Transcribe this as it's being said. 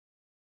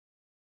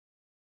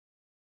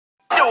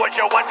Do what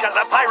you want, cause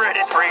a pirate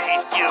is free.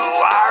 You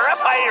are a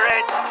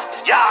pirate.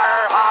 Yar,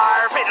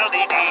 har,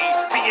 fiddle-dee-dee.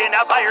 Being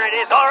a pirate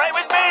is alright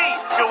with me.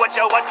 Do what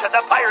you want, cause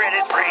a pirate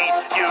is free.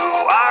 You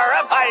are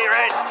a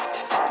pirate.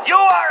 You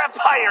are a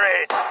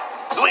pirate.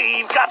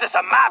 We've got us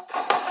a map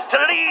to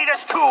lead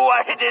us to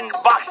a hidden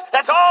box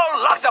that's all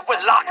locked up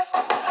with locks.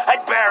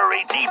 And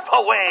buried deep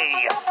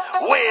away,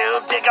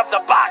 we'll dig up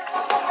the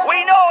box.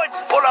 We know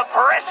it's full of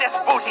precious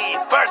booty.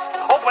 Burst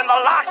open the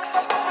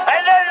locks,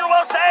 and then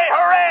we'll say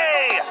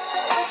hooray!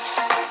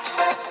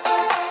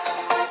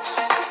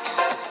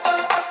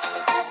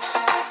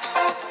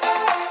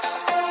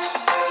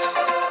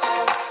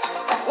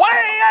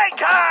 Weigh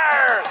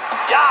anchor!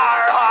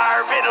 Yar,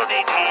 har,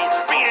 fiddle-dee-dee.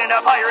 Being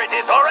a pirate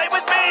is alright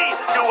with me.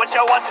 Do what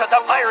you want, cause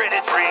a pirate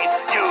is free.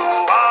 You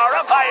are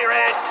a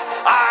pirate.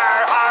 Ar,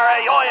 har,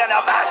 ayoy, and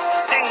a vat.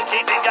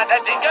 Dinky, dinka, da,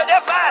 dinka, da,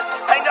 fat.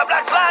 Hang the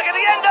black flag at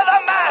the end of the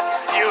mast.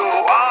 You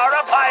are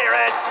a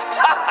pirate.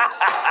 Ha, ha,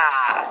 ha, ha.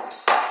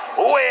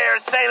 We're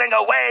sailing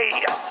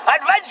away.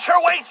 Adventure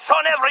waits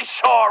on every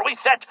shore. We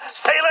set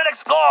sail and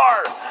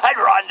explore and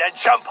run and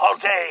jump all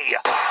day.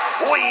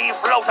 We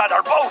float on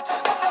our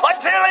boats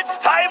until it's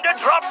time to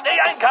drop the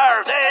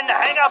anchor. Then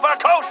hang up our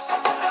coats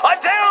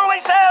until we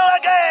sail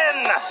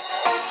again.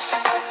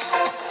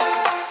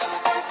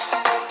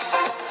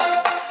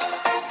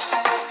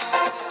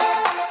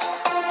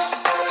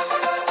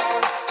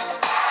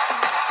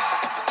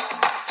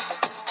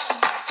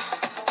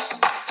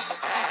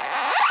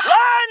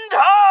 Land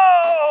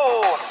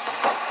ho!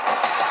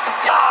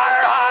 Yar,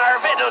 har,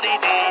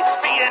 fiddle-dee-dee.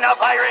 Being a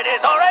pirate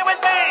is alright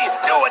with me.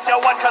 Do what you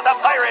want, cause a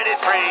pirate is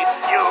free.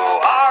 You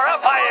are a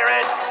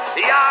pirate.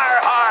 Yar,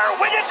 har,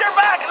 wind at your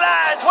back,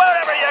 lads,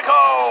 wherever you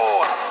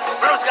go.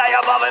 Blue sky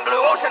above and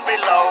blue ocean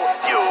below.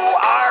 You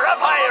are a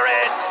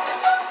pirate.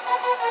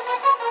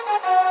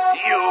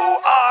 You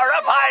are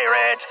a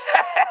pirate.